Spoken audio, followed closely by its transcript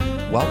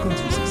Welcome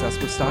to Success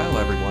with Style,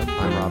 everyone.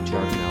 I'm Rob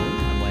Giardinelli.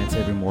 I'm Lance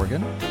Avery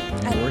Morgan,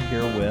 and we're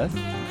here with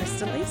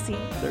Krista Lacey.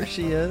 There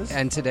she is.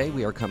 And today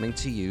we are coming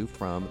to you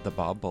from the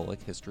Bob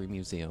Bullock History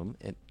Museum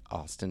in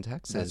Austin,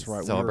 Texas. That's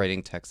right.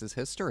 Celebrating Texas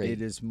history.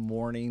 It is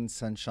morning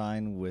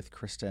sunshine with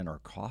Krista and her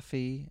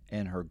coffee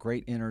and her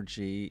great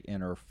energy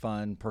and her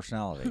fun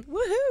personality.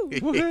 Woohoo!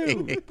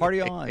 Woohoo! Party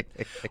on.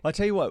 I'll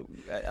tell you what,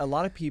 a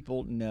lot of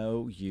people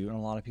know you and a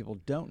lot of people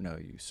don't know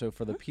you. So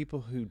for the people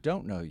who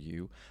don't know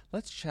you,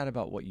 let's chat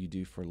about what you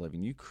do for a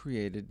living. You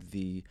created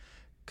the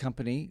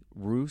company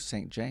Rue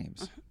St.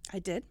 James. I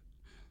did.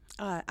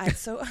 We'll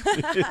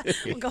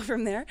go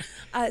from there.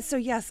 So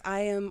yes,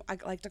 I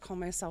like to call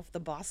myself the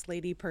boss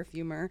lady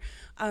perfumer.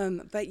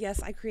 But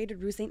yes, I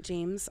created Rue St.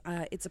 James.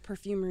 It's a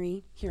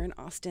perfumery here in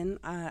Austin.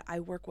 I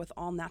work with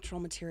all natural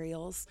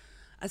materials,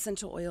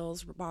 essential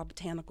oils, raw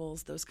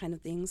botanicals, those kind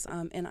of things.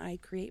 And I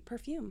create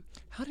perfume.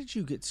 How did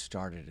you get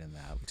started in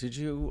that? Did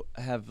you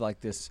have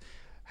like this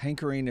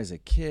hankering as a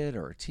kid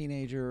or a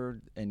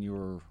teenager and you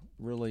were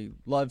really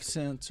loved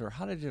scents, or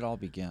how did it all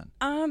begin?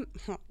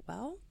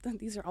 Well,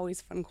 these are always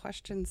fun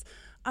questions.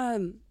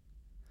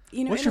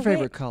 What's your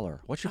favorite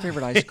color? What's your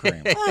favorite ice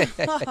cream?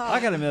 I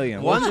got a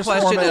million. One We'll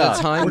question at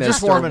a time,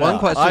 mister. One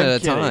question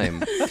at a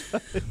time.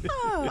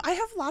 I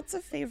have lots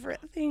of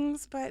favorite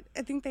things, but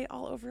I think they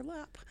all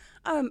overlap.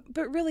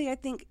 But really, I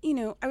think,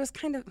 I was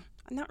kind of,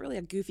 not really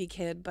a goofy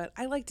kid, but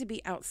I like to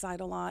be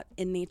outside a lot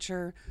in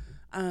nature.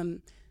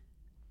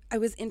 I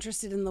was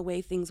interested in the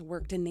way things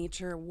worked in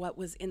nature, what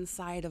was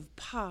inside of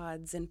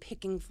pods and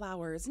picking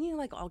flowers, and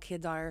like all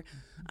kids are.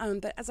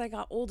 But as I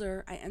got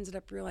older, I ended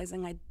up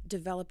realizing I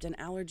developed an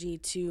allergy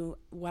to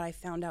what I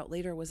found out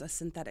later was a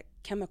synthetic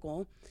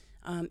chemical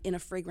in a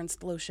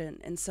fragrance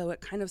lotion. And so it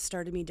kind of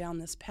started me down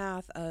this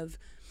path of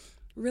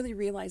really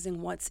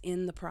realizing what's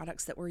in the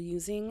products that we're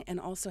using and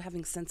also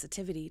having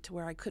sensitivity to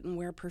where I couldn't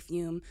wear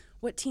perfume.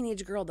 What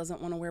teenage girl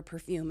doesn't want to wear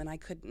perfume? And I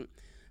couldn't.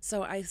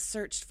 So I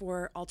searched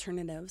for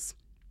alternatives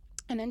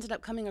and ended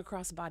up coming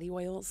across body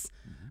oils,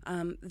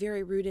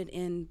 very rooted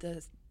in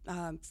the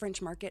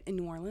French market in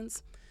New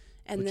Orleans.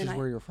 And Which is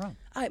where you're from.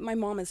 My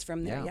mom is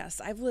from there, yes.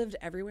 I've lived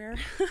everywhere.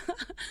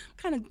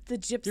 Kind of the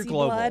gypsy You're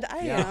global. blood.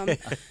 I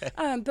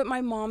am. But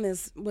my mom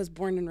was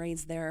born and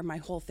raised there. My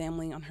whole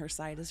family on her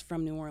side is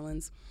from New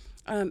Orleans.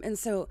 And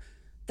so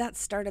that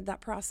started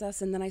that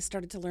process, and then I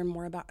started to learn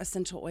more about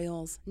essential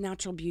oils,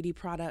 natural beauty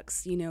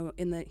products. here I'm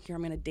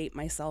going to date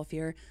myself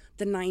here.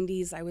 The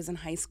 90s, I was in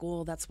high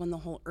school. That's when the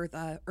whole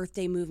Earth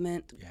Day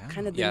movement,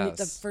 kind of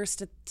the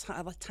first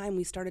time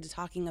we started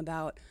talking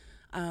about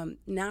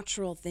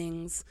natural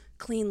things,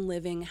 clean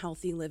living,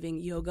 healthy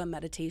living, yoga,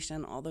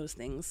 meditation, all those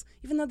things,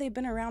 even though they've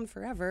been around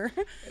forever.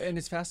 And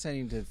it's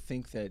fascinating to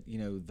think that,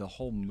 the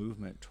whole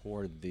movement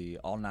toward the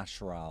all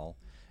natural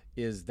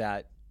is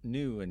that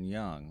new and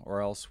young,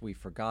 or else we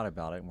forgot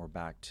about it and we're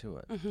back to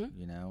it.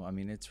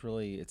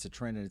 It's a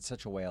trend, and it's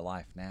such a way of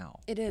life now.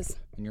 It is.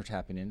 And you're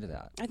tapping into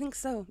that. I think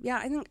so. Yeah,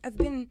 I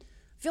think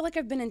feel like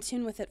I've been in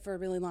tune with it for a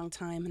really long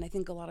time, and I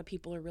think a lot of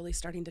people are really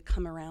starting to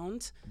come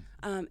around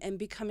and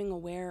becoming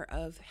aware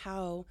of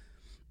how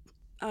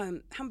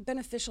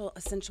beneficial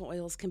essential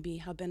oils can be,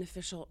 how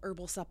beneficial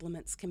herbal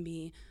supplements can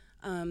be.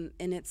 And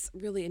it's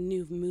really a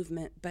new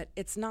movement, but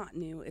it's not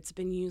new. It's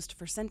been used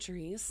for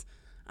centuries.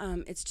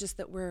 It's just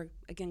that we're,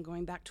 again,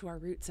 going back to our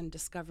roots and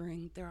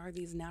discovering there are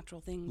these natural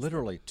things.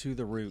 Literally to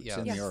the roots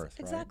in the earth, right?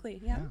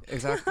 Exactly, yeah.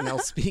 Exactly. Now,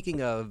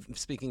 speaking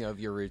of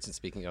your roots and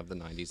speaking of the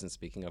 90s and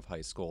speaking of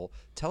high school,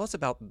 tell us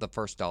about the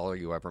first dollar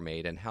you ever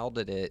made and how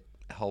did it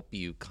help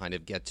you kind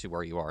of get to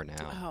where you are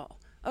now?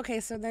 Oh, okay.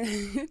 So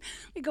then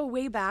we go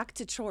way back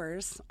to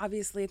chores.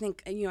 Obviously, I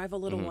think, I have a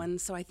little one,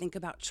 so I think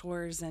about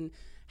chores and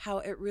how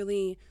it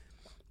really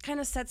kind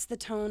of sets the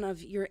tone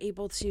of you're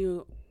able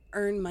to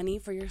earn money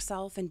for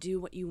yourself and do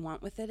what you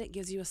want with it. It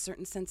gives you a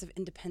certain sense of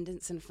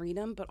independence and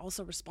freedom, but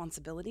also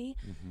responsibility.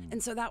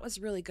 And so that was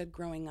really good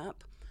growing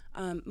up.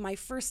 My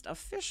first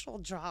official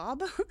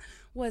job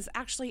was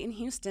actually in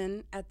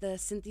Houston at the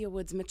Cynthia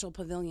Woods Mitchell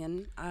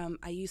Pavilion.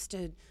 I used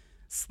to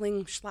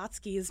sling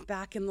Schlotzsky's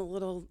back in the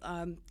little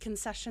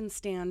concession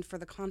stand for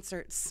the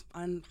concerts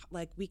on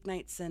like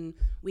weeknights and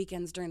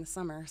weekends during the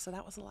summer. So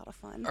that was a lot of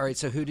fun. All right.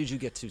 So who did you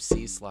get to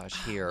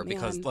see/hear?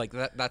 Because like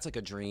that's like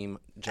a dream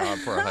job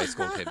for a high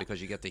school kid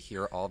because you get to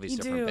hear all these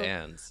different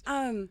bands.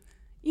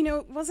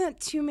 It wasn't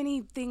too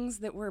many things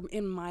that were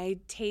in my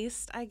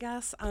taste, I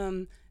guess.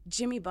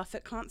 Jimmy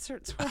Buffett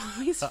concerts were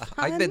always fun.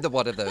 I've been to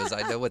one of those.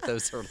 I know what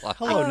those are like.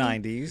 Hello,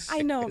 90s. I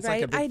know, it's right?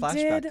 Like a big I flashback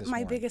did this my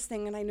morning. biggest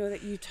thing, and I know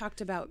that you talked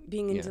about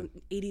being into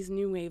 80s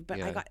new wave, but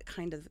I got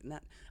kind of in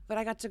that. But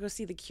I got to go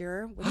see The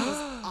Cure, which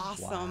was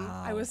awesome.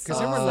 Wow. I was Because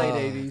so they were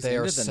late 80s. They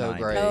are into the so 90s.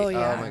 great. Oh,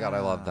 yeah. Oh my God, I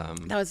love them.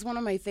 That was one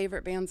of my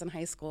favorite bands in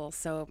high school.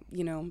 So,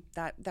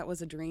 that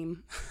was a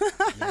dream.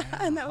 Yeah.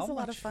 And that was How a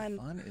lot much of fun.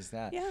 fun is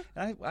that? Yeah.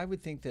 And I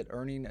would think that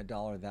earning a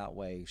dollar that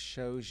way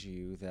shows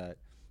you that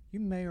you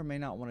may or may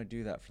not want to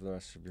do that for the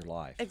rest of your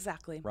life.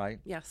 Exactly. Right?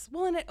 Yes.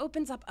 Well, and it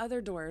opens up other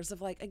doors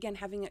of, like, again,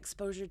 having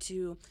exposure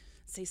to,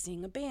 say,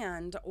 seeing a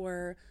band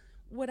or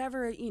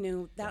whatever,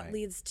 that Right.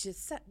 leads to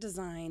set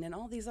design and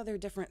all these other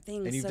different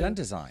things. And you've So done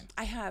design.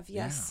 I have,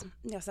 yes.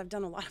 Yes, I've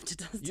done a lot of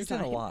design. You've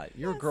done a lot.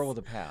 You're a girl with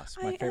a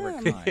past. My I favorite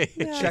am. kind.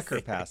 Yes.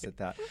 Checker pass at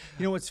that.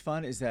 You know what's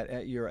fun is that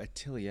at your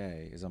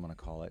atelier, as I'm going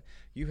to call it,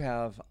 you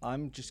have,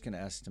 I'm just going to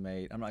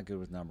estimate, I'm not good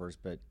with numbers,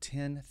 but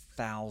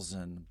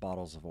 10,000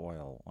 bottles of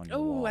oil on your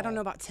wall. Oh, I don't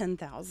know about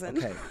 10,000.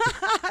 Okay.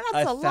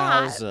 That's a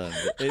lot. 1,000.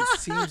 It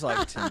seems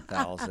like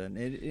 10,000.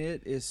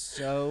 It is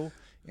so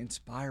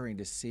inspiring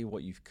to see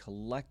what you've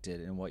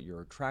collected and what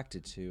you're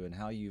attracted to and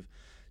how you've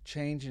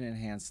changed and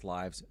enhanced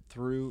lives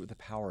through the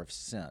power of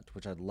scent,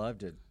 which I'd love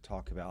to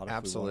talk about. If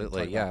Absolutely, we want to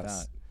talk about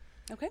yes.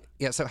 that. Okay.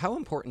 Yeah. So, how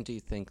important do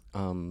you think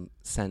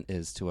scent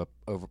is to a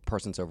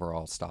person's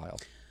overall style?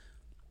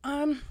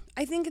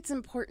 I think it's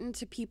important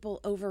to people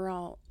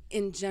overall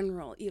in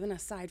general, even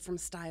aside from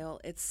style.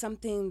 It's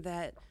something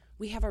that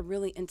we have a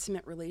really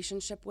intimate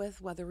relationship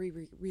with, whether we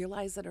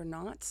realize it or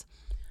not.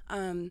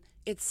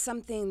 It's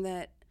something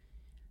that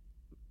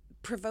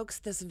provokes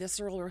this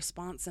visceral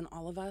response in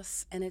all of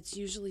us, and it's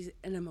usually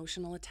an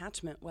emotional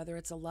attachment, whether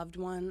it's a loved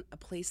one, a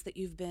place that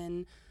you've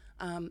been,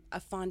 a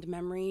fond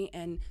memory,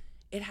 and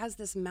it has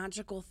this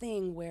magical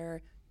thing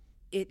where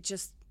it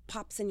just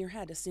pops in your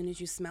head as soon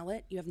as you smell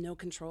it. You have no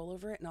control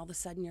over it, and all of a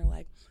sudden you're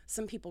like,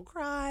 some people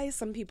cry,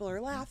 some people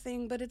are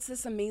laughing, but it's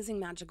this amazing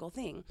magical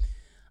thing.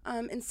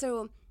 And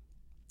so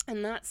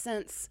in that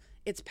sense,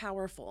 it's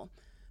powerful.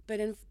 But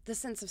in the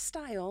sense of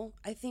style,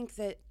 I think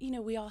that,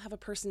 we all have a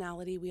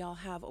personality. We all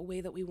have a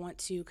way that we want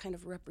to kind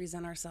of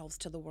represent ourselves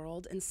to the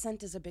world. And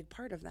scent is a big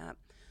part of that.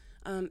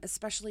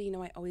 Especially,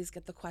 I always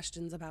get the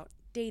questions about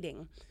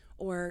dating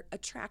or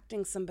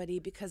attracting somebody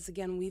because,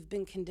 again, we've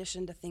been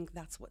conditioned to think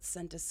that's what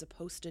scent is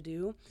supposed to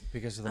do.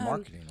 Because of the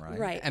marketing, right?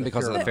 Right. And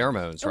because of the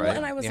pheromones, right? Well,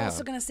 and I was Yeah.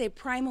 also going to say,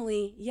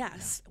 primally,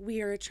 yes,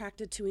 we are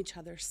attracted to each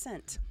other's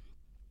scent.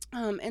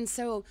 And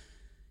so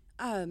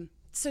in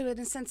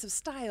a sense of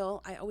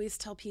style, I always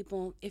tell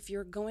people if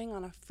you're going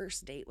on a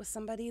first date with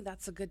somebody,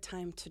 that's a good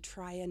time to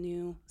try a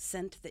new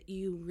scent that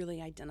you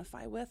really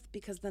identify with,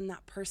 because then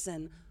that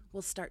person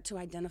will start to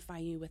identify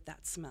you with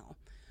that smell.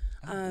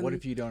 What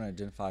if you don't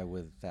identify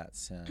with that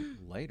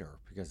scent later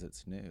because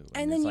it's new? And it's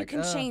then you like,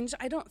 can change.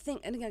 I don't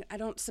think, and again, I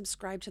don't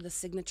subscribe to the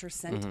signature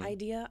scent Mm-hmm.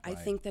 idea. I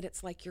think that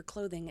it's like your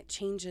clothing. It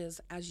changes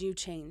as you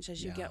change.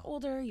 As you get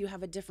older, you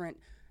have a different,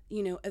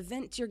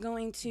 event you're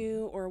going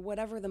to, or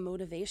whatever the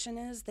motivation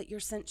is, that your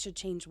scent should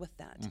change with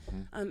that.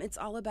 Mm-hmm. It's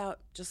all about,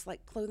 just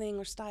like clothing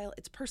or style,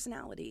 it's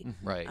personality.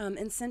 Right.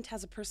 And scent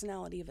has a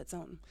personality of its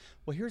own.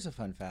 Well, here's a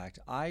fun fact.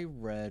 I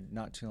read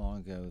not too long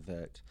ago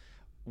that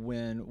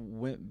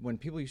when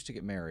people used to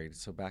get married,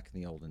 so back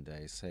in the olden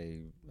days,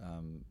 say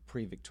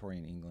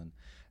pre-Victorian England,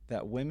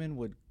 that women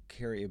would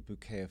carry a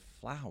bouquet of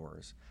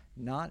flowers,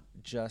 not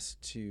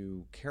just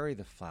to carry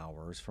the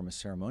flowers from a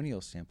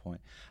ceremonial standpoint,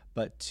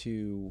 but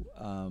to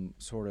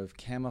sort of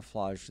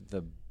camouflage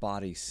the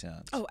body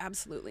scent. Oh,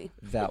 absolutely.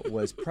 That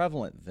was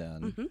prevalent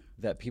then,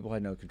 that people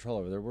had no control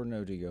over. There were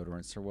no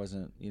deodorants. There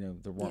wasn't,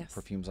 there weren't Yes.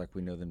 perfumes like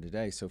we know them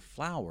today. So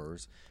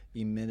flowers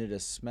emitted a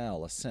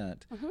smell, a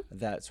scent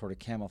that sort of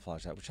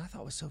camouflaged that, which I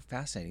thought was so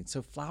fascinating.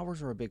 So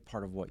flowers are a big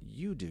part of what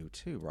you do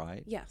too,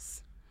 right?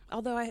 Yes.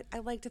 Although I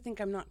like to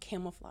think I'm not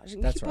camouflaging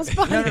That's people's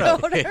right. body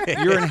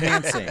odor. You're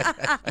enhancing.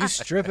 You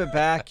strip it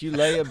back, you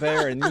lay it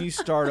bare, and then you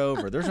start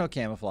over. There's no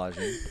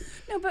camouflaging.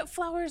 No, but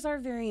flowers are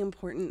very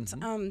important.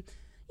 And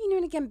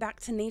again, back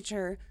to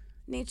nature.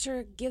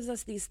 Nature gives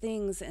us these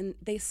things, and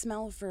they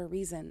smell for a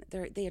reason.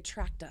 They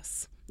attract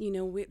us.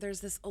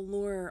 There's this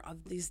allure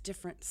of these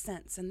different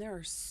scents, and there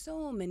are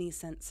so many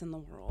scents in the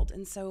world.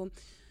 And so,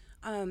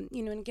 and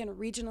again,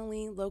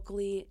 regionally,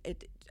 locally,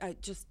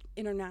 just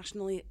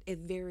internationally, it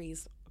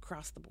varies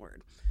across the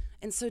board.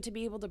 And so to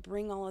be able to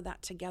bring all of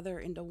that together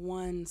into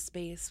one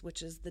space,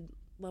 which is the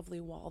lovely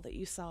wall that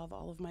you saw of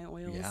all of my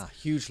oils. Yeah,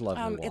 huge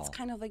lovely wall. It's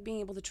kind of like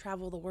being able to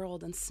travel the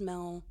world and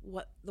smell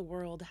what the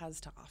world has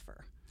to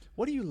offer.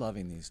 What are you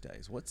loving these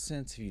days? What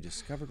scents have you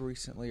discovered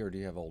recently, or do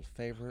you have old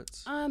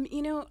favorites?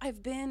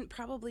 I've been,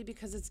 probably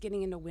because it's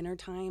getting into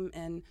wintertime,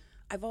 and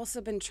I've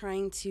also been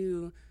trying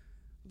to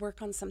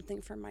work on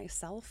something for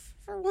myself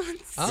for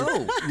once.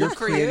 Oh, You're good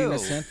for creating you. a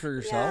scent for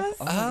yourself? Yes.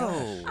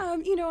 Oh,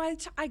 my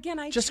gosh.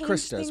 I Just change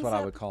Krista is things what I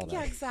up. would call that.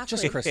 Yeah, exactly.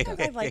 Just Krista.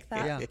 I like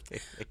that.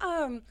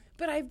 Yeah.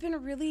 But I've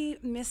been really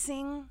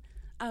missing,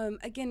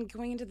 again,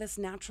 going into this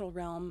natural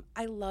realm.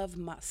 I love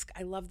musk.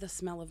 I love the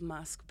smell of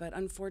musk, but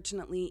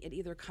unfortunately, it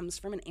either comes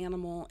from an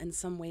animal in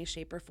some way,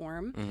 shape, or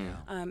form,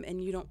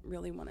 and you don't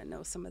really want to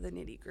know some of the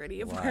nitty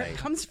gritty of where it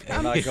comes I'm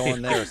from. not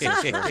going there,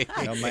 sister.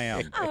 No,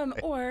 ma'am.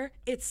 Or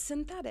it's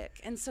synthetic.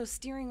 And so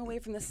steering away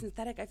from the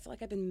synthetic, I feel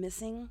like I've been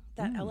missing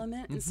that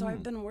element. And so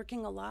I've been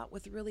working a lot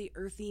with really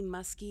earthy,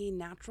 musky,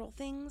 natural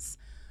things.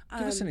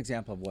 Give us an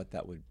example of what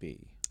that would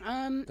be.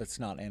 That's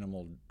not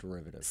animal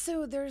derivative.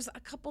 So there's a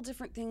couple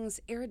different things.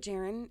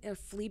 Erigerin,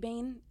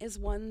 fleabane is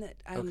one that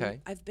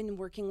I've been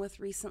working with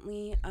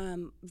recently.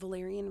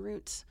 Valerian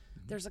root.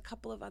 There's a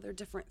couple of other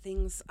different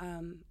things.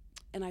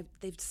 and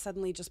they've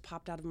suddenly just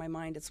popped out of my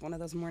mind. It's one of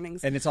those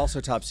mornings. And it's also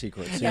top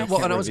secret. So Yeah, you Well,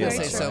 can't and I was going to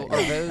reveal say, it, so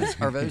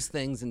right? are those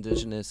things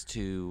indigenous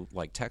to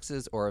like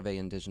Texas, or are they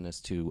indigenous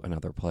to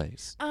another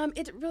place?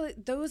 It really,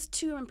 those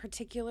two in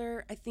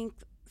particular, I think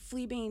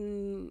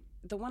fleabane,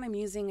 the one I'm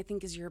using, I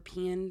think is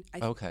European. I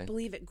Okay.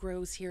 believe it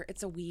grows here.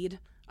 It's a weed,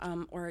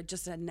 or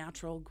just a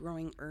natural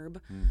growing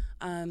herb.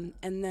 And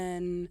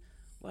then,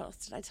 what else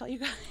did I tell you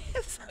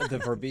guys? The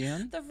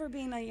verbena? The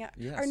verbena, yeah.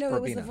 Yes, Or no,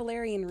 it was the verbena.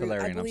 valerian root.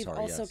 Valerian, I I'm believe sorry,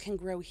 also yes. can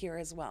grow here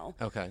as well.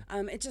 Okay.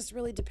 It just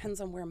really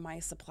depends on where my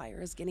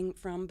supplier is getting it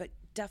from, but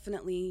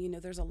definitely,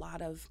 there's a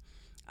lot of,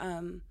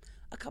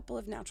 a couple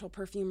of natural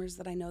perfumers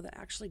that I know that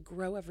actually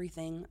grow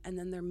everything, and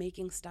then they're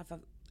making stuff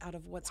out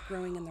of what's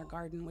growing in their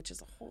garden, which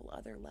is a whole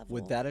other level.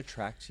 Would that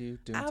attract you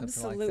doing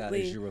something like that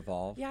Absolutely. as you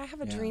evolve? Yeah, I have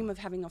a dream of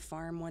having a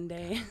farm one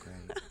day.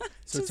 Great.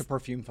 So it's a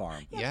perfume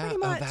farm. Yeah, pretty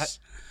much. that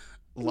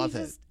love it.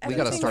 just- We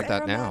got to everything's start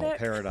that now. aromatic.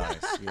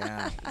 Paradise.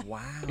 Yeah.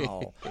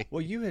 Wow.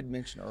 Well, you had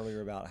mentioned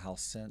earlier about how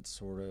scents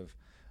sort of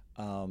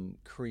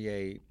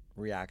create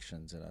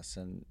reactions in us,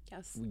 and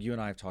Yes. you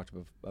and I have talked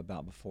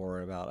about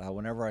before about how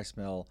whenever I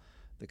smell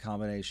the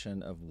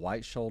combination of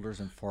White Shoulders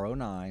and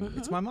 409,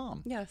 it's my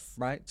mom. Yes.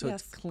 Right. So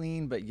it's Yes.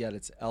 clean, but yet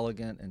it's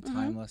elegant and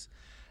timeless.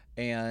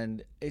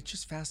 And it's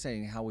just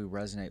fascinating how we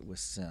resonate with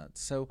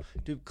scents. So,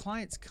 do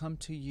clients come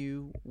to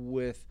you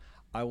with,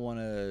 I want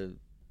to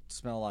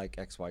smell like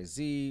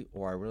XYZ,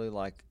 or I really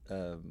like,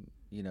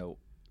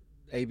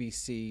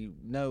 ABC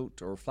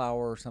note or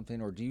flower or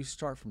something, or do you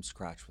start from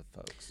scratch with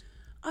folks?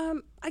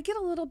 I get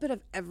a little bit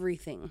of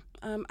everything.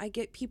 I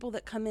get people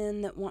that come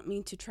in that want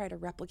me to try to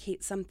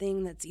replicate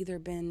something that's either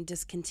been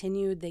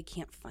discontinued, they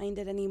can't find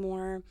it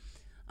anymore.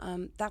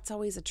 That's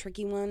always a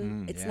tricky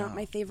one. It's not yeah,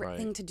 my favorite right,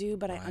 thing to do,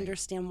 but I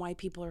understand why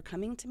people are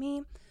coming to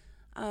me.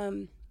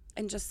 And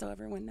just so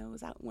everyone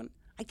knows,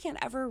 I can't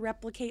ever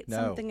replicate No.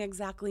 something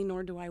exactly,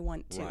 nor do I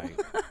want to.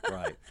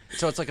 Right.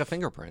 So it's like a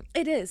fingerprint.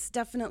 It is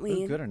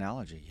definitely. Ooh, good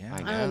analogy. Yeah.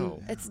 I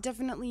know. It's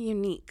definitely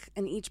unique,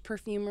 and each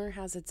perfumer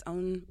has its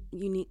own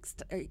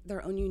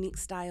their own unique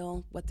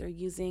style, what they're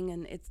using,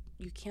 and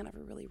you can't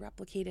ever really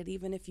replicate it,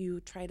 even if you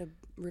try to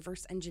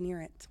reverse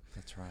engineer it.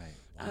 That's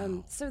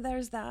right. So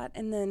there's that,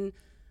 and then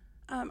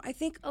I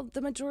think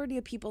the majority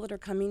of people that are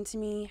coming to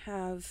me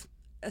have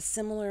a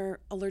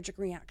similar allergic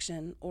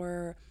reaction,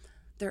 or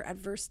they're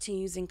adverse to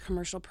using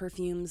commercial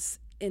perfumes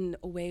in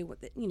a way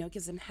that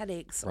gives them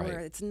headaches, Right. or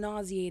it's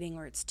nauseating,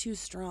 or it's too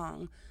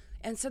strong,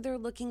 and so they're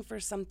looking for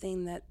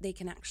something that they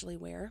can actually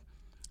wear.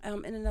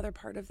 And another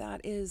part of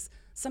that is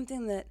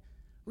something that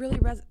really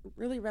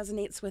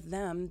resonates with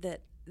them,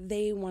 that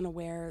they want to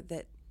wear,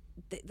 that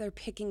they're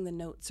picking the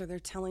notes, or they're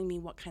telling me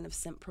what kind of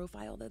scent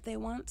profile that they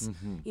want.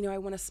 I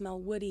want to smell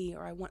woody,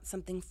 or I want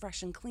something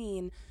fresh and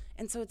clean.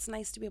 And so it's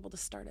nice to be able to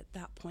start at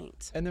that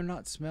point. And they're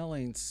not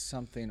smelling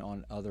something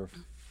on other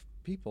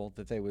people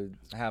that they would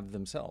have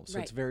themselves. So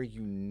it's Right. very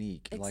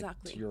unique. Like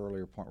Exactly. to your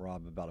earlier point,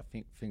 Rob, about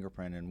a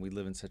fingerprint, and we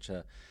live in such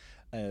an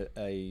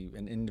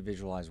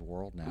individualized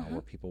world now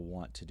where people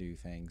want to do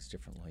things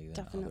differently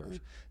than others. Definitely.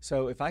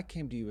 So if I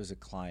came to you as a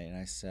client and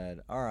I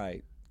said, all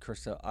right,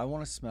 Krista, I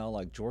want to smell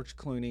like George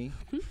Clooney,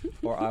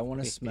 or I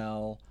want to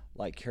smell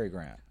like Cary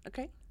Grant.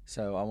 Okay.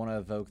 So I want to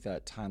evoke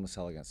that timeless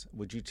elegance.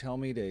 Would you tell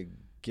me to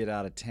get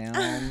out of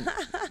town?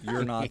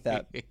 You're not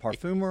that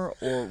parfumer,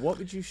 or what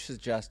would you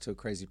suggest to a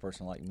crazy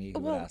person like me who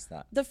would ask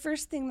that? The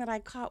first thing that I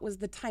caught was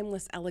the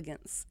timeless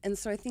elegance. And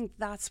so I think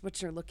that's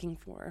what you're looking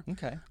for.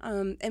 Okay.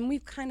 And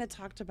we've kind of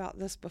talked about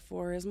this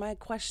before, is my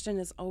question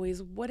is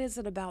always, what is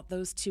it about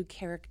those two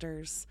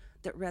characters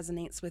that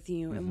resonates with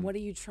you? And what are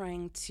you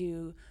trying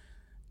to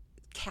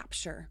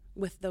capture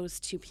with those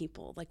two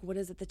people? Like, what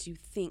is it that you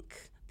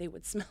think they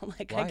would smell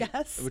like, I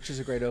guess? Which is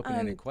a great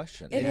open-ended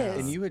question. it and, is.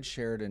 And you had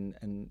shared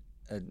an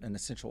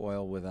essential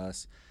oil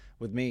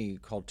with me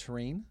called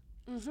Terrene,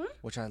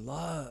 which I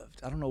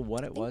loved. I don't know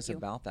what it was you.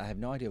 about that. I have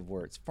no idea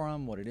where it's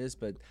from, what it is,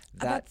 but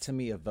that to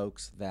me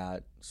evokes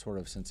that sort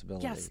of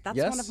sensibility. Yes, that's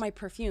one of my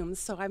perfumes,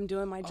 so I'm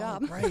doing my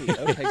job. Great.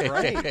 Okay,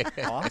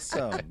 great.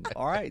 Awesome.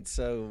 All right.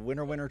 So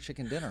winner,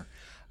 chicken dinner.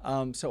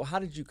 So how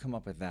did you come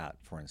up with that,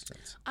 for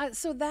instance?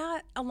 So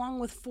that, along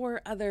with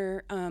 4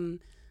 other,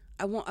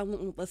 I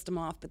won't list them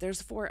off, but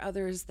there's 4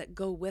 others that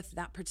go with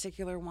that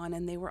particular one,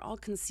 and they were all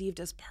conceived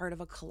as part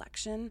of a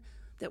collection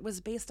that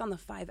was based on the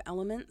 5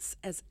 elements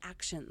as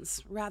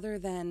actions rather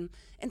than,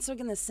 and so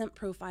again, the scent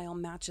profile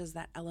matches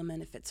that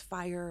element if it's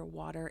fire,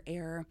 water,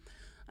 air.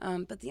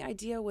 But the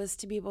idea was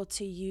to be able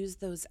to use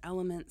those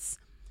elements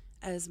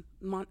as,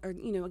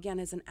 again,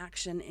 as an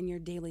action in your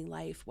daily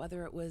life,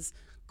 whether it was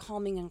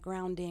calming and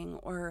grounding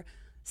or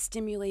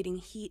stimulating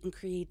heat and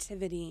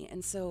creativity.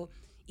 And so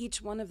each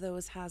one of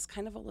those has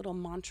kind of a little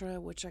mantra,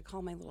 which I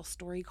call my little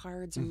story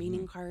cards or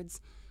meaning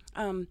cards.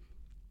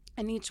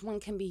 And each one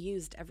can be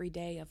used every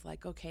day of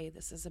like, okay,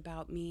 this is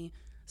about me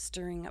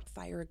stirring up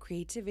fire of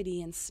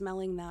creativity and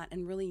smelling that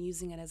and really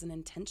using it as an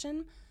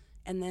intention.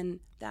 And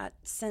then that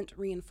scent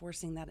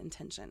reinforcing that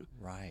intention.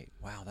 Right.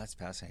 Wow, that's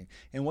fascinating.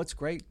 And what's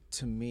great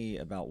to me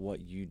about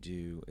what you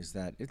do is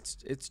that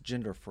it's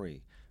gender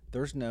free.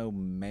 There's no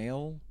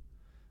male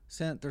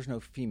scent, there's no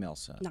female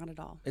scent. Not at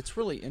all. It's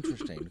really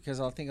interesting because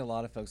I think a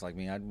lot of folks like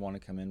me, I'd want to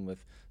come in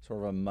with sort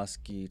of a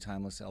musky,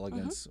 timeless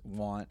elegance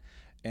want,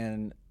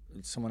 and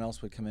someone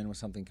else would come in with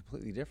something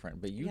completely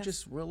different. But you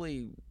just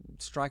really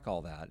strike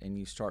all that and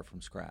you start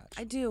from scratch.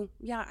 I do.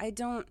 Yeah, I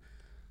don't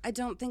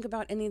think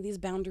about any of these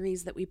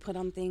boundaries that we put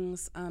on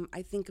things.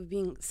 I think of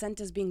scent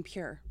as being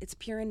pure. It's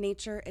pure in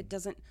nature. It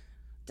doesn't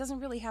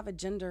really have a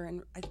gender,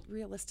 and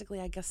realistically,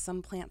 I guess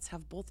some plants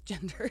have both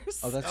genders.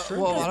 Oh, that's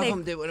true. Well, a lot of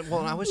them do.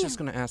 Well, I was just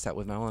going to ask that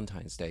with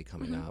Valentine's Day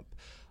coming up.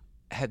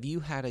 Have you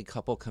had a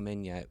couple come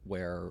in yet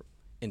where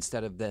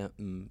instead of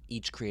them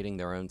each creating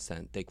their own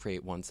scent, they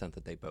create one scent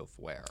that they both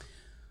wear?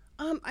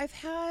 I've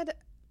had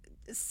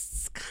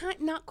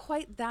not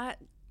quite that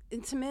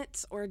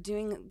intimate or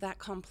doing that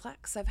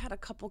complex. I've had a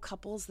couple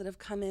couples that have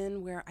come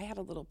in where I had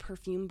a little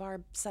perfume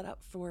bar set up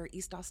for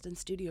East Austin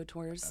studio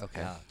tours. Okay.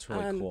 Yeah, it's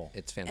really cool.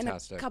 It's And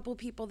fantastic. a couple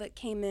people that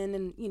came in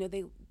and,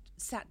 they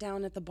sat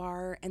down at the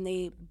bar and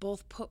they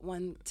both put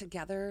one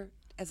together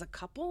as a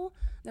couple.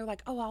 They're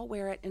like, oh, I'll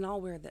wear it and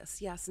I'll wear this.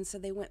 Yes. And so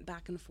they went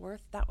back and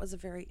forth. That was a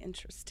very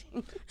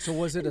interesting. So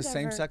was it a endeavor.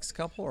 same-sex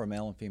couple or a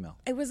male and female?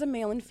 It was a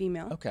male and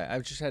female. Okay, I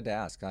just had to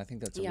ask. I think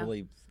that's a Yeah.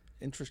 really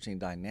interesting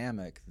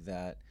dynamic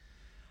that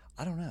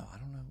I don't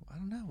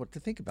know what to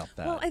think about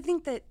that. Well, I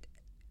think that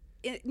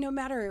no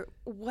matter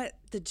what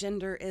the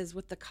gender is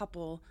with the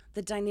couple,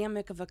 the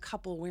dynamic of a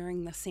couple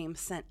wearing the same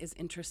scent is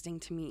interesting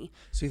to me.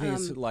 So you think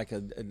it's like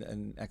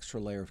an extra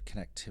layer of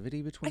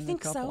connectivity between the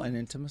think couple so. and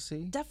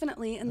intimacy?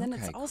 Definitely. And then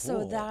it's Okay,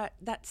 also cool.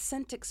 that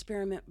scent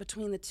experiment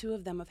between the two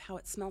of them of how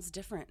it smells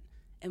different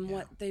and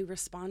what they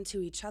respond to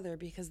each other,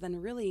 because then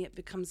really it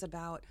becomes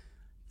about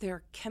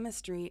their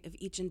chemistry of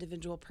each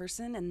individual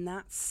person, and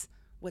that's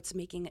what's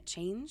making it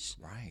change.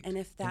 Right. And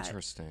if that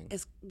Interesting.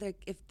 is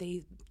if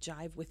they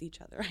jive with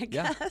each other, I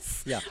Yeah.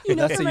 guess. Yeah, from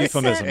that's a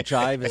euphemism. scent.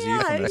 Jive is a yeah,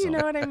 euphemism. you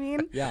know what I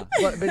mean? Yeah,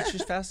 but it's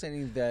just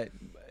fascinating that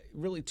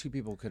really two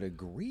people could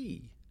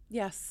agree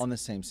Yes. on the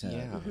same scent,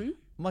 Yeah.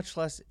 much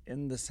less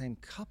in the same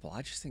couple.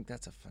 I just think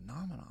that's a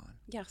phenomenon,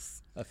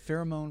 Yes. a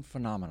pheromone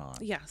phenomenon.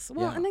 Yes.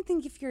 Well, Yeah. and I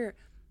think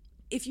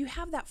if you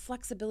have that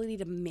flexibility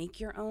to make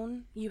your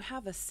own, you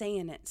have a say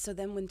in it. So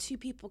then when two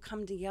people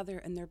come together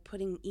and they're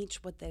putting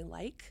each what they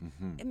like,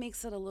 it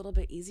makes it a little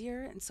bit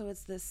easier. And so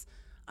it's this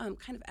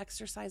kind of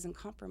exercise and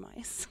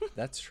compromise.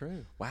 That's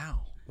true.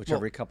 Wow. Which Well-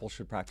 every couple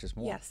should practice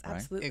more. Yes, right?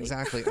 absolutely.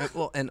 Exactly.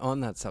 Well, and on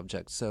that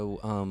subject,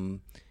 so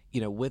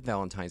with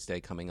Valentine's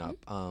Day coming up,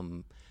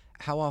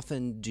 how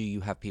often do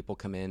you have people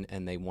come in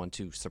and they want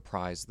to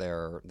surprise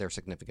their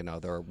significant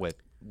other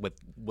with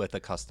a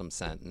custom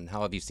scent, and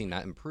how have you seen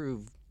that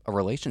improve a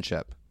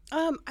relationship?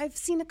 I've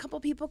seen a couple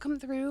people come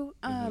through.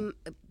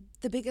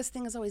 The biggest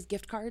thing is always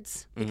gift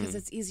cards, because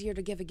it's easier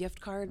to give a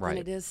gift card than Right.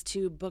 it is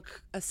to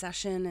book a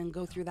session and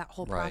go through that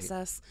whole Right.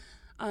 process.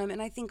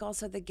 And I think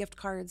also the gift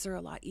cards are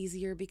a lot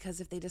easier, because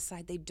if they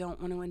decide they don't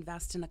want to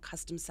invest in a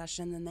custom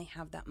session, then they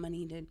have that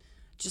money to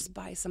just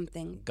buy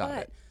something. Got but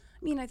it.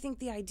 I mean, I think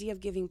the idea of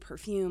giving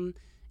perfume,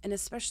 and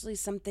especially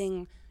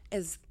something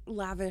as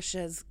lavish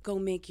as go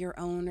make your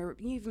own, or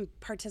even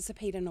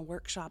participate in a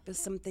workshop, is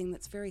something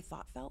that's very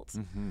thought felt.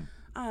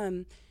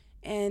 And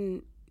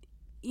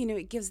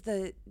it gives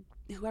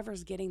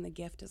whoever's getting the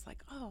gift is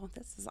like, oh,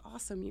 this is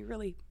awesome, you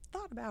really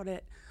thought about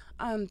it.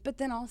 But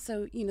then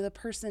also, the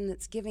person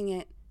that's giving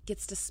it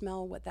gets to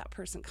smell what that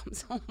person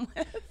comes home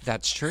with.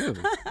 That's true.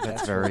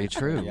 That's very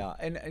true. Yeah,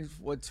 and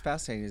what's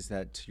fascinating is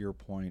that, to your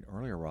point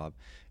earlier, Rob,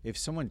 if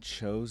someone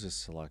chose a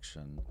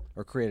selection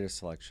or created a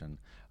selection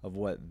of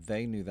what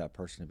they knew that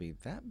person to be,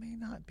 that may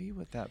not be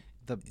what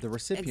the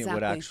recipient would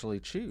Exactly. actually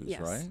choose,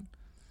 Yes. right?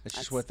 It's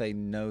just what they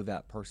know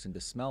that person to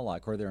smell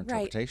like, or their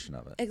interpretation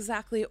of it.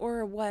 Exactly.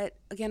 Or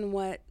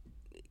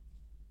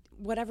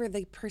whatever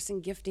the person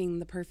gifting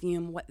the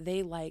perfume, what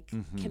they like,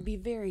 can be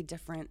very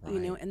different,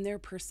 and their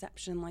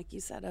perception, like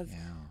you said, of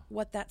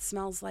what that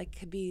smells like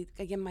could be.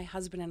 Again, my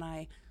husband and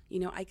I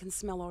can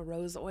smell a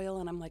rose oil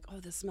and I'm like, oh,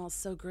 this smells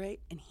so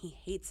great. And he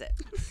hates it.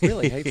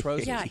 Really hates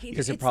roses? Yeah,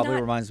 because it it's probably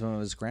not- reminds him of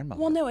his grandmother.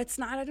 Well, no, it's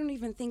not. I don't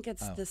even think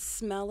it's the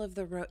smell of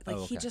the rose. Like,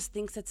 he okay. just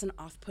thinks it's an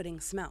off-putting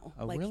smell.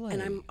 Oh, like, really?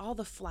 And I'm all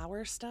the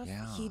flower stuff.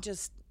 Yeah. He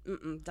just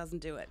doesn't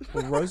do it.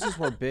 Well, roses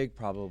were big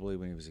probably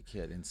when he was a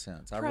kid in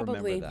scents. I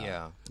Probably. remember that.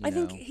 Yeah. I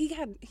think he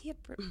had.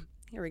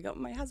 Here we go.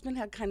 My husband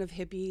had kind of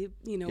hippie,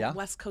 Yeah.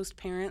 West Coast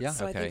parents. Yeah.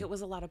 So I Okay. think it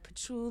was a lot of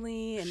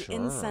patchouli and Sure,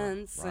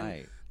 incense right.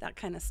 and that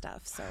kind of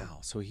stuff. So, Wow.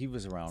 So he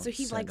was around. so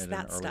he scent likes at an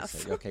that early stuff,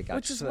 stage. Okay, gotcha.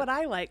 which is So what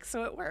I like.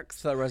 So it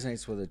works. So that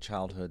resonates with a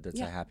childhood that's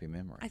a Yeah. happy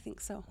memory. I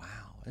think so.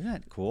 Wow, isn't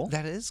that cool?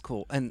 That is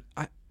cool. And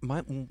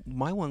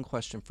my one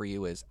question for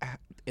you is,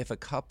 if a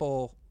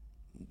couple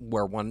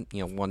where one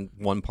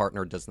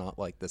partner does not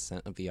like the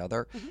scent of the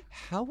other,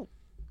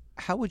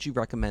 how would you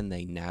recommend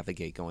they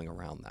navigate going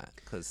around that?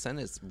 Because scent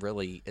is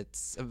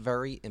it's a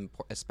very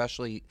important,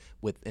 especially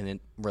with a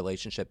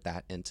relationship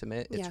that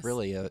intimate. It's Yes.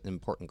 really an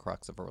important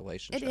crux of a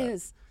relationship. It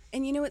is.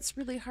 And it's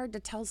really hard to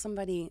tell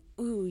somebody,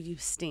 ooh, you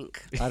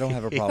stink. I don't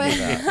have a problem with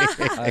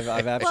that.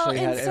 I've actually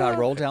and had, and I so-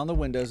 roll down the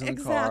windows in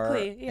the car,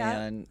 Exactly,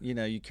 yeah. and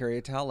you carry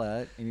a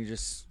towelette and you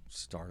just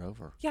start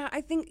over. Yeah,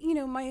 I think,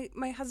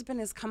 my husband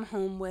has come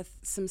home with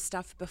some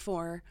stuff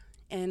before,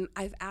 and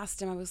I've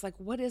asked him, I was like,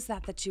 what is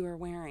that you are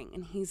wearing?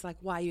 And he's like,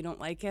 why, you don't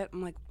like it?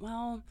 I'm like,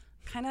 well,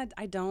 kind of,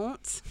 I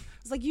don't.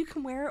 I was like, you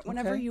can wear it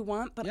whenever Okay. you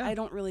want, but Yeah. I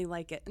don't really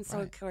like it. And so,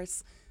 Right. of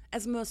course,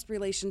 as most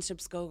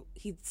relationships go,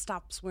 he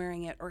stops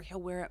wearing it, or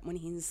he'll wear it when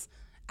he's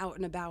out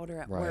and about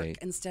or at work Right.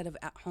 instead of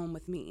at home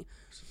with me.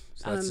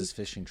 So that's his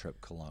fishing trip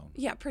cologne.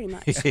 Yeah, pretty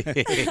much. So,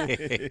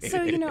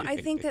 I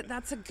think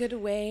that's a good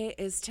way,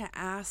 is to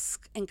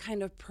ask and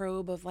kind of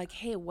probe of like,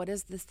 hey, what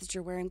is this that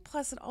you're wearing?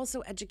 Plus, it also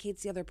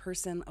educates the other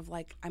person of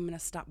like, I'm going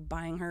to stop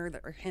buying her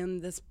or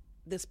him this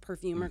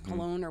perfume or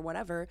cologne or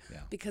whatever, Yeah.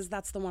 because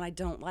that's the one I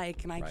don't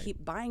like, and I Right.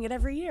 keep buying it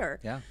every year.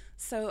 Yeah.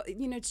 So,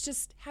 it's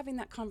just having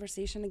that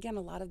conversation. Again,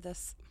 a lot of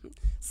this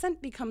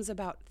scent becomes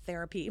about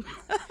therapy.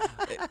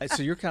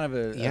 So you're kind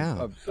of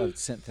Yeah. a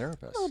scent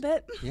therapist. A little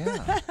bit.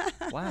 Yeah.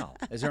 Wow.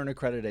 Is there an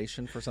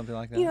accreditation for something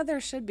like that? There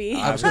should be.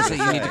 I was going to say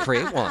you need to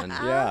create one.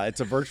 Yeah, it's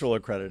a virtual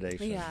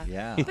accreditation. Yeah.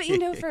 Yeah. But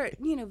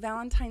for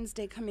Valentine's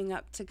Day coming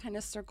up, to kind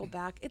of circle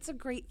back, it's a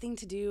great thing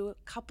to do.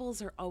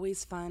 Couples are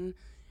always fun.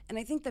 And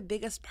I think the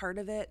biggest part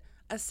of it,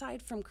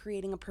 aside from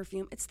creating a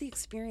perfume, it's the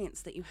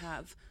experience that you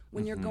have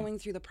when you're going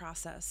through the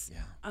process.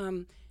 Yeah.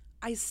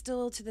 I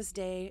still, to this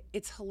day,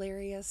 it's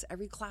hilarious.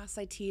 Every class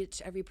I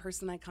teach, every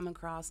person I come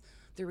across,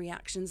 the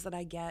reactions that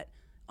I get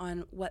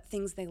on what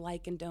things they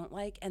like and don't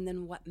like, and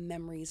then what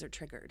memories are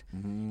triggered.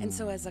 And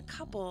so as a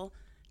couple,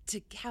 to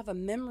have a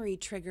memory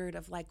triggered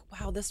of like,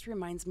 wow, this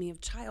reminds me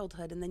of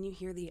childhood, and then you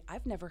hear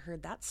I've never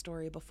heard that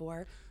story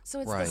before.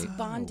 So it's this Right.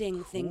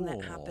 bonding thing that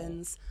cool.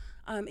 happens.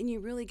 And you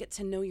really get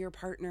to know your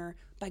partner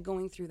by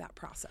going through that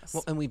process.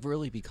 Well, and we've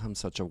really become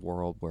such a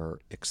world where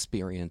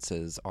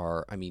experiences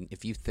are, I mean,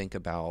 if you think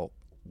about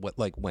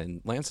like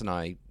when Lance and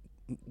I,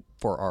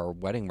 for our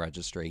wedding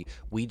registry,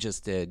 we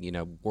just did,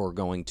 we're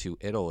going to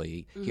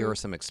Italy. Here are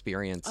some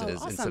experiences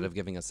awesome. instead of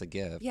giving us a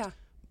gift. Yeah.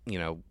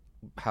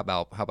 How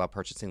about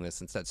purchasing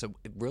this instead? So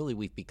really,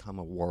 we've become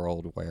a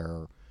world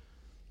where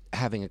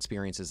having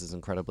experiences is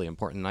incredibly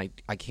important. And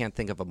I can't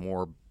think of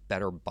a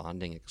better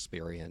bonding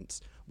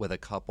experience with a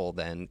couple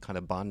than kind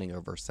of bonding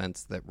over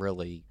scents that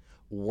really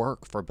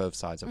work for both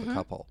sides of a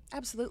couple.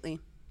 Absolutely.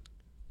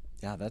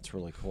 Yeah, that's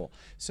really cool.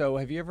 So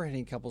have you ever had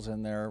any couples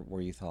in there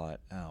where you thought,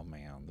 oh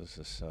man, this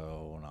is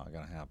so not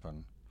going to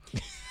happen?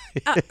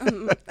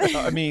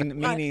 I mean,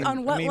 meaning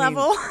on what meaning-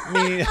 level?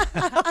 meaning-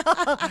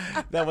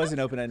 that was an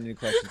open-ended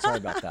question. Sorry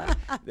about that.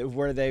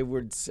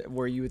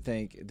 Where you would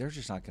think they're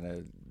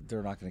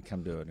not going to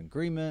come to an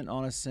agreement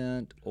on a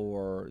scent,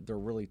 or they're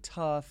really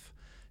tough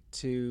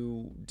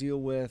to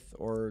deal with,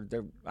 or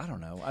I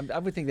don't know. I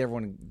would think that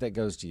everyone that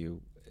goes to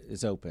you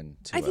is open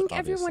to it. I think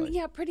obviously. everyone,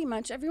 yeah, pretty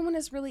much. Everyone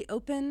is really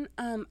open.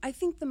 I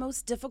think the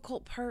most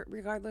difficult part,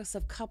 regardless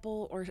of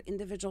couple or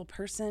individual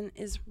person,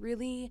 is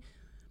really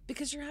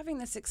because you're having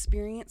this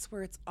experience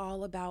where it's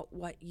all about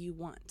what you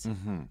want.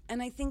 Mm-hmm.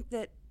 And I think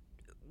that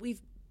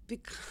we've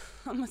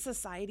become a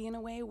society in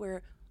a way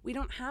where we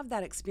don't have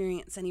that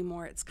experience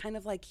anymore. It's kind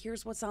of like,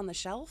 here's what's on the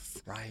shelf.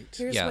 Right.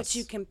 Here's Yes. what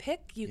you can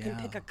pick. You can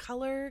pick Yeah. a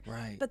color.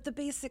 Right. But the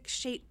basic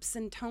shapes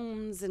and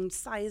tones and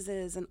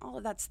sizes and all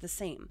of that's the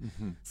same.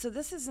 Mm-hmm. So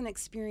this is an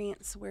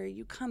experience where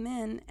you come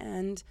in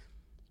and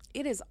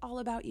it is all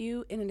about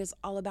you, and it is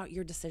all about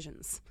your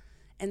decisions.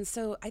 And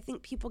so I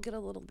think people get a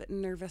little bit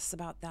nervous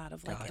about that,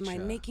 of like, am I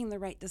Gotcha. making the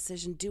right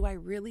decision? Do I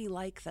really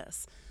like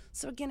this?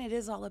 So again, it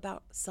is all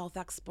about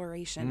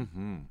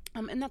self-exploration.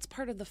 And that's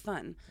part of the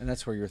fun. And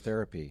that's where your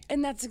therapy.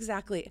 And that's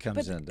exactly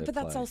Comes into but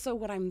that's play. also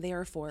what I'm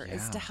there for,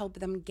 is to Yeah. help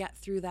them get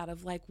through that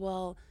of like,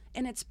 well,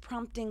 and it's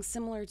prompting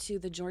similar to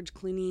the George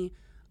Clooney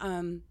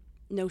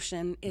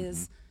notion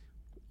is,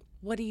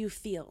 what do you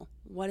feel?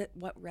 What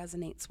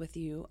resonates with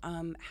you?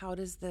 How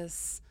does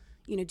this,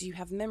 do you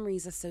have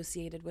memories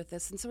associated with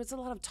this? And so it's a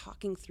lot of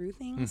talking through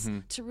things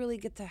to really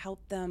get to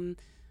help them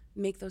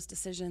make those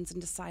decisions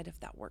and decide if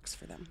that works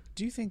for them.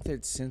 Do you think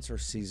that scents are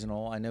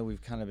seasonal? I know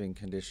we've kind of been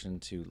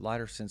conditioned to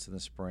lighter scents in the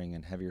spring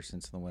and heavier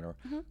scents in the winter.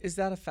 Is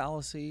that a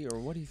fallacy, or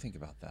what do you think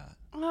about that?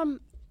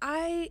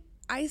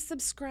 I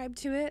subscribe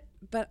to it,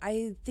 but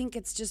I think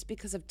it's just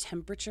because of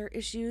temperature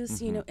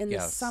issues. In the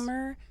Yes.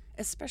 summer,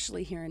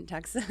 especially here in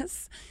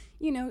Texas,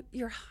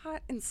 you're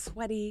hot and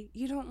sweaty.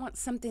 You don't want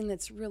something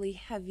that's really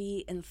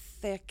heavy and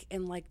thick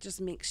and like just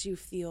makes you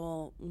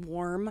feel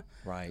warm.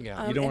 Right.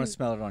 Yeah. You don't want and- to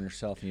smell it on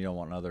yourself, and you don't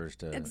want others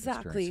to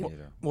Exactly. experience it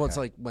either. Well, it's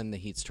like when the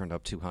heat's turned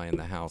up too high in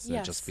the house and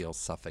it just Yes. feels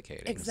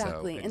suffocating.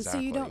 Exactly. And so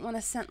you don't want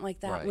a scent like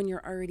that Right. when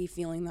you're already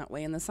feeling that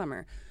way in the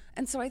summer.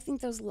 And so I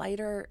think those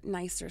lighter,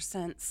 nicer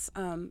scents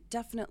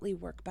definitely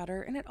work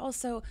better. And it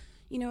also,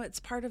 it's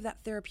part of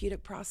that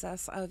therapeutic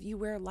process of you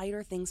wear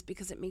lighter things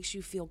because it makes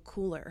you feel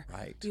cooler.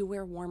 Right. You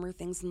wear warmer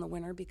things in the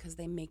winter because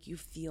they make you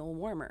feel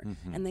warmer.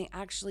 And they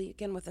actually,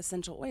 again, with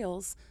essential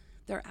oils,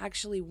 they're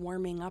actually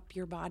warming up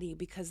your body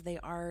because they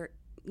are,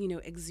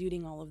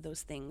 exuding all of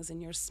those things,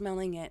 and you're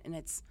smelling it, and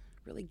it's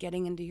really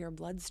getting into your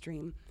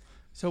bloodstream.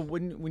 So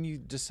when you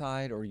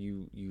decide, or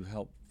you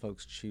help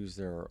folks choose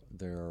their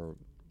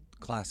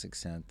classic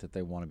scent that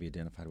they want to be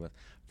identified with.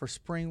 For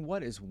spring,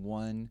 what is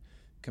one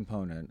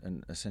component,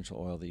 an essential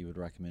oil that you would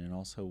recommend, and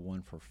also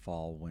one for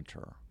fall,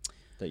 winter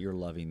that you're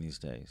loving these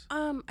days?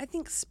 I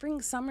think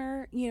spring,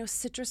 summer,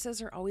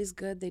 citruses are always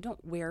good. They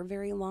don't wear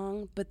very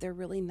long, but they're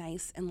really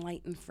nice and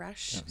light and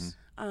fresh.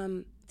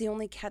 The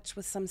only catch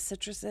with some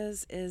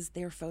citruses is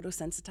they're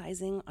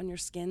photosensitizing on your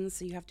skin,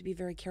 so you have to be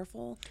very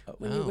careful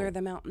when you wear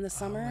them out in the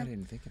summer. I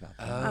didn't think about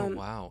that. Oh,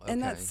 wow. Okay.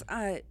 And that's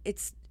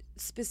it's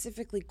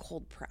specifically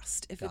cold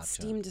pressed. If it's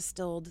steam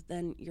distilled,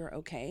 then you're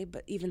okay.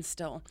 But even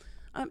still,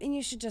 and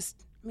you should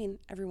just. I mean,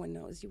 everyone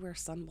knows you wear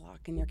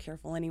sunblock and you're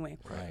careful anyway.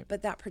 Right.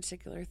 But that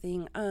particular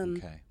thing,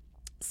 Okay.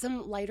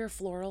 some lighter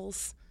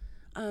florals,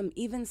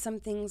 even some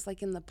things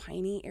like in the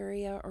piney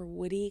area or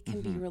woody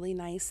can be really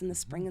nice in the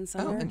spring and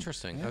summer. Oh,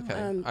 interesting. Okay.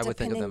 I would think of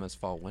depending- them as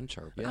fall,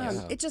 winter.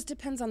 But It just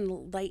depends on the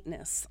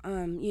lightness.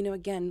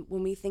 Again,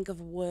 when we think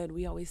of wood,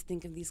 we always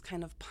think of these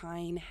kind of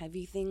pine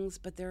heavy things,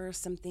 but there are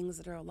some things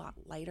that are a lot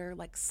lighter,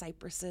 like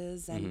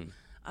cypresses and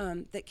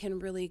that can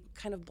really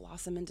kind of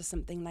blossom into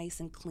something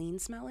nice and clean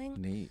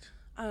smelling. Neat.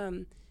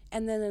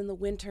 And then in the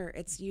winter,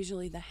 it's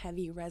usually the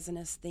heavy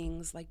resinous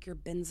things like your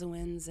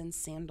benzoins and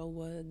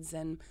sandalwoods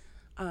and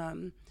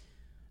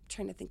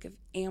trying to think of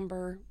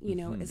amber,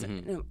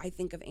 I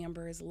think of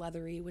amber as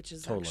leathery, which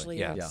is actually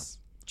Yes.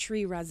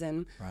 tree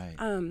resin. Right.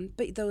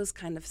 But those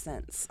kind of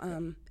scents.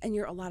 And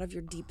a lot of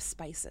your deep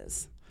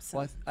spices. So.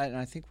 Well, and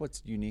I think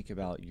what's unique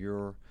about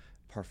your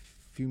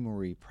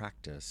perfumery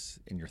practice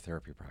in your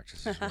therapy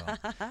practice as well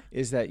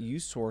is that you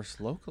source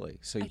locally.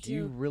 So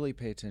you really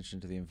pay attention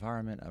to the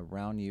environment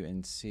around you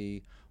and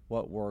see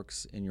what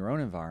works in your own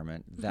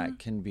environment that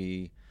can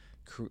be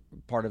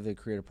part of the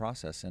creative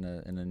process in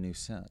a new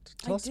scent.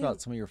 Tell us about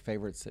some of your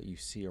favorites that you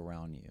see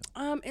around you.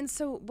 And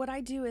so what I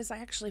do is I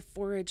actually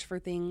forage for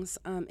things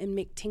and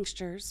make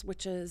tinctures,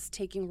 which is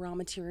taking raw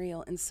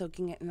material and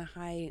soaking it in a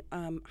high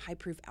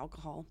proof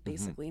alcohol,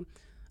 basically.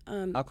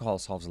 Alcohol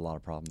solves a lot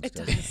of problems. It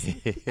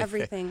doesn't does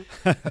everything.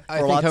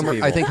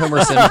 I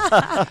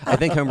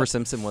think Homer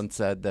Simpson once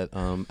said that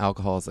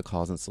alcohol is the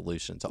cause and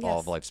solution to all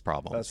of life's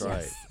problems. That's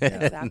right.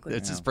 Yes, exactly.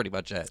 It's just pretty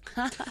much it.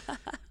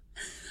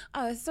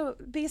 So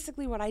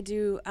basically what I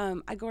do,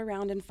 I go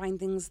around and find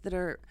things that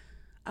are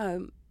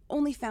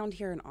only found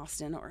here in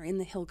Austin or in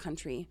the hill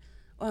country,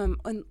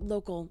 and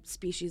local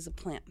species of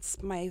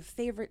plants. My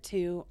favorite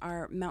two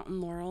are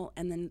mountain laurel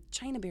and then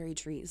chinaberry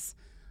trees.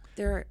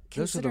 They're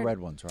Those are the red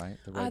ones, right?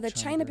 The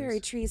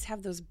chinaberry trees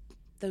have those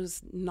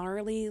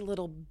gnarly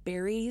little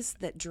berries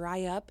that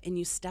dry up and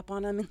you step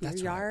on them in your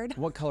yard.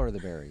 What color are the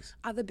berries?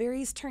 The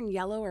berries turn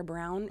yellow or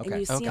brown and Okay.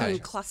 you see them in Okay.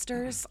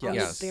 clusters on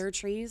Yes. the bare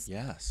trees.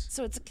 Yes.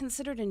 So it's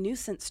considered a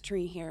nuisance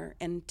tree here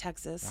in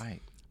Texas.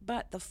 Right.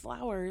 But the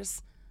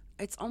flowers,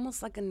 it's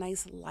almost like a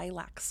nice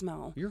lilac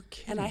smell. You're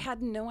kidding. And I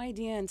had no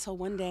idea until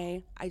one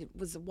day I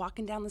was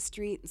walking down the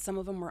street and some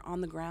of them were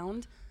on the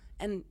ground.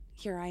 And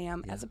here I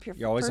am as a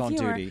You're always on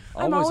perfumer. duty.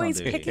 I'm Always on always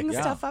duty. picking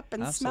Yeah, stuff up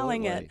and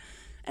smelling it. absolutely.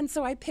 And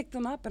so I picked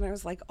them up and I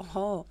was like,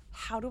 oh,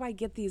 how do I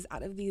get these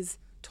out of these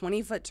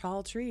 20-foot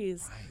tall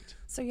trees? Right.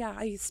 So yeah,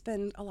 I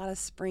spend a lot of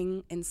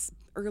spring and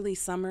early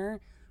summer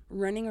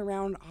running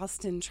around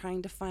Austin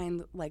trying to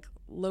find like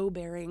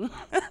low-bearing.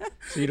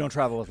 So you don't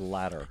travel with a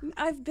ladder.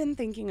 I've been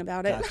thinking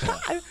about it.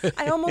 Gotcha.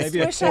 I almost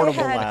Maybe a wish I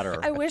portable had. ladder.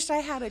 I wish I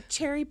had a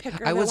cherry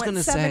picker. I that was went going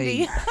to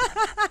 70.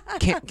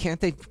 say, can't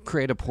they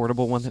create a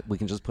portable one that we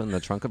can just put in the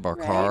trunk of our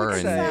Right, car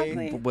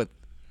exactly. and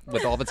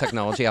with all the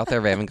technology out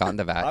there, we haven't gotten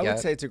to that I yet. would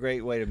say it's a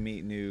great way to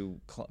meet new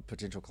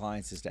potential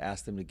clients is to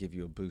ask them to give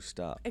you a boost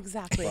up.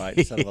 Exactly. Right,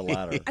 instead of a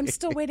ladder. I'm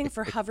still waiting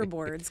for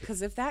hoverboards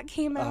because if that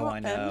came out, Oh, I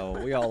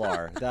know. We all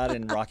are. That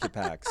and rocket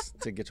packs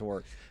to get to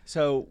work.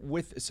 So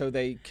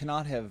they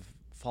cannot have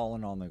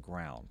fallen on the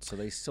ground. So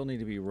they still need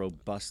to be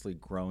robustly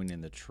growing in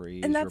the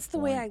tree. and is your that's the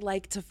way I point.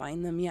 like to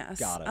find them. Yes.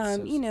 Got it.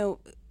 So-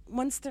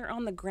 Once they're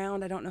on the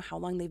ground, I don't know how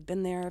long they've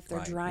been there. If they're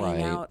Right.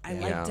 drying Right. out, I Yeah.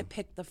 like to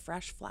pick the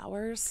fresh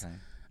flowers. Okay.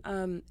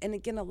 And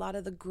again, a lot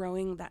of the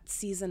growing, that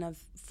season of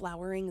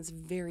flowering is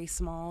very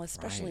small,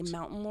 especially Right.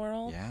 mountain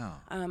laurel. Yeah.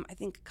 I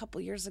think a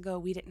couple years ago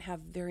we didn't have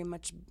very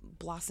much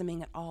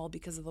blossoming at all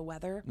because of the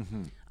weather.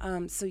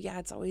 Mm-hmm. So yeah,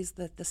 it's always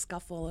the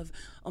scuffle of,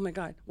 oh my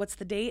God, what's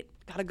the date?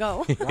 Gotta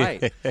go.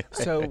 Right.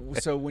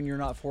 So when you're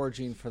not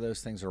foraging for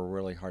those things that are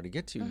really hard to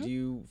get to, Mm-hmm. do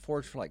you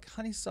forage for like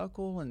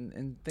honeysuckle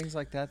and things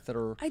like that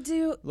are I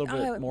do. a little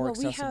bit more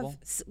We accessible?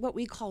 have what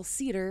we call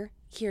cedar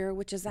here,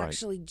 which is Right.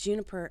 actually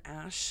juniper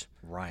ash.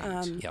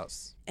 Right.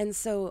 Yes. And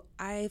so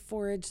I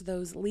forage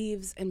those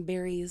leaves and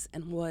berries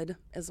and wood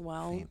as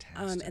well.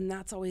 Fantastic. And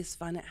that's always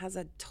fun. It has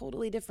a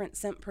totally different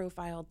scent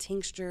profile,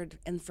 tinctured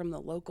and from the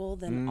local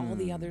than all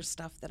the other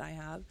stuff that I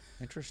have.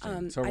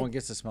 Interesting. So everyone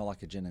gets to smell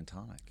like a gin and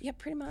tonic. Yeah,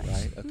 pretty much.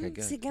 Right? Okay, Mhm.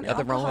 good. See, again,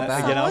 Nothing wrong with alcohol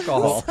that. Again,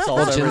 alcohol. solves- solves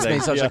Well, Jim's everything.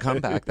 made such Yeah. a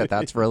comeback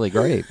that's really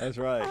great. That's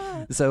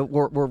right. So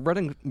we're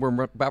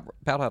about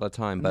out of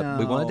time, but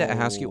we wanted to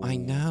ask you. I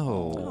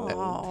know.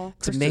 Aw.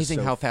 It's amazing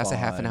so how fast a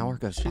half an fun. hour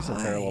goes She's by. a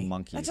fair little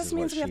monkey. That just is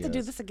means what we have she to do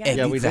is. this again.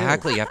 Yeah, we do.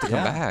 Exactly. You have to come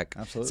Yeah, back.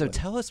 absolutely. So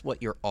tell us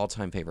what your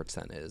all-time favorite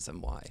scent is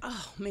and why.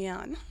 Oh,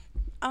 man.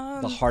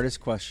 The hardest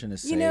question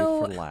is saved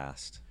know- for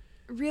last.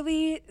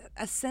 Really,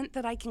 a scent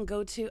that I can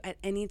go to at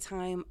any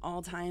time,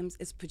 all times,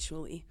 is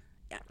patchouli.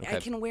 I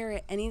can wear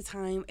it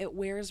anytime. It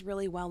wears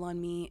really well on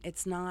me.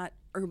 It's not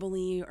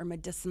herbally or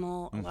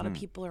medicinal. A lot of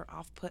people are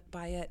off-put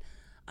by it.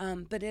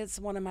 But it's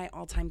one of my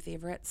all-time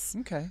favorites.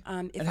 Okay.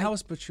 And how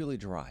is patchouli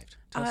derived?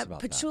 Tell us about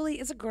patchouli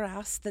is a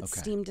grass that's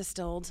steam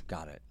distilled.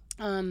 Got it.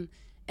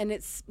 And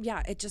it's,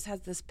 it just has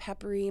this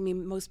peppery,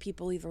 most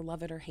people either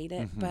love it or hate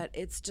it, but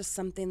it's just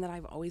something that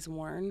I've always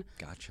worn.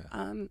 Gotcha.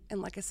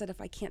 And like I said, if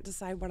I can't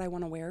decide what I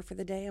want to wear for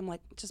the day, I'm like,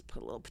 just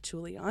put a little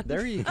patchouli on.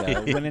 There you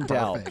go. When in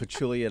doubt,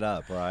 patchouli it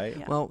up, right?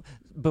 Yeah. Well,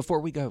 before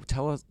we go,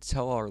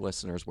 tell our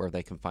listeners where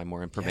they can find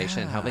more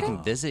information, how they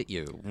can visit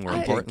you, more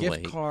importantly.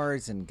 Gift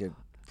cards and get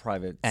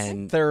private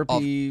and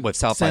therapy. with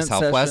South by scent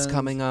Southwest sessions.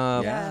 coming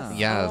up. Yeah.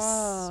 Yes.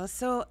 Oh,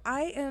 so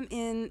I am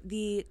in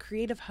the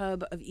creative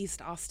hub of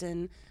East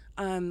Austin.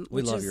 We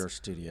which love is- your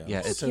studio.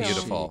 Yeah, it's Thank you.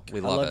 beautiful. chic. We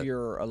I love love it.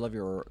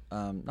 your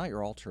not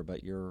your altar,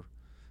 but your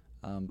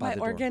by my the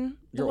door. organ.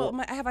 Your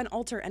Well, I have an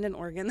altar and an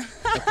organ.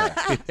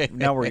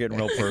 Now we're getting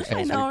real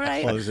personal. I so know, we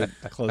right?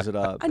 Close it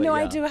up. I but know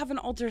I yeah. do have an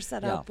altar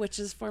set Yeah. up, which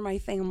is for my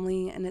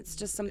family, and it's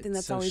just something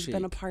that's so always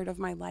been a chic. part of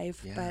my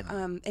life. Yeah.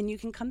 But and you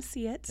can come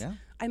see it. Yeah.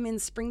 I'm in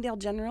Springdale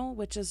General,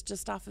 which is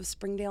just off of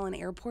Springdale and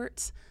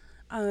Airport.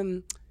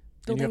 And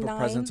you Building have a 9.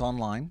 presence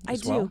online I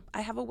as do. well?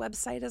 I have a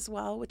website as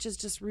well, which is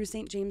just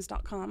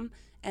ruestjames.com,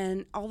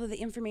 and all of the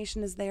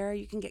information is there.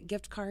 You can get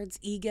gift cards,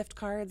 e-gift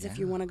cards if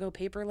you want to go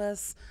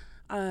paperless.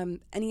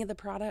 Any of the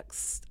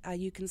products,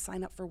 you can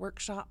sign up for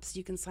workshops.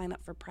 You can sign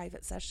up for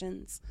private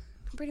sessions.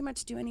 You can pretty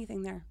much do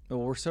anything there. Well,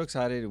 we're so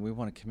excited, and we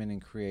want to come in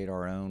and create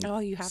our own Oh,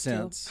 you have to.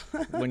 scents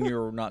when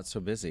you're not so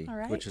busy, All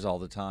right. which is all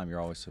the time. You're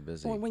always so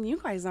busy. Or when you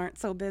guys aren't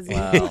so busy.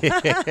 Wow.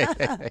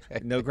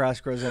 No grass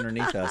grows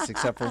underneath us,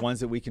 except for ones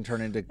that we can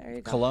turn into There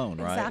you go. cologne,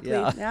 right? Exactly.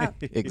 Yeah.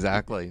 Yeah.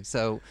 Exactly.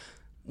 So,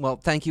 well,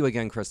 thank you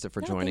again, Krista,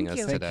 for No, joining thank us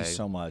you. Thank today. you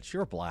so much.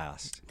 You're a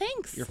blast.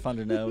 Thanks. You're fun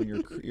to know,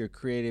 and you're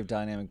creative,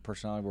 dynamic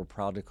personality. We're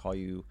proud to call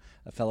you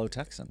a fellow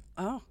Texan.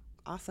 Oh,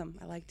 awesome.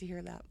 I like to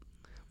hear that.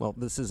 Well,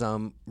 this is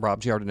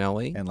Rob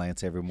Giardinelli, And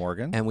Lance Avery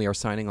Morgan. and we are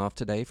signing off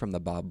today from the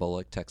Bob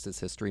Bullock Texas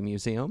History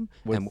Museum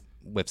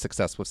with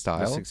Success with Style.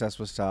 With Success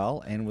with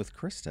Style, and with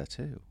Krista,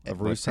 too, of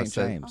With Ruth St.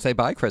 Krista. James. Say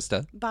bye,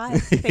 Krista. Bye.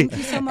 Thank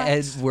you so much.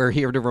 And we're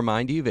here to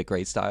remind you that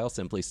great style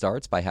simply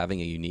starts by having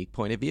a unique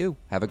point of view.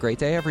 Have a great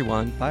day,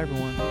 everyone. Bye,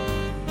 everyone.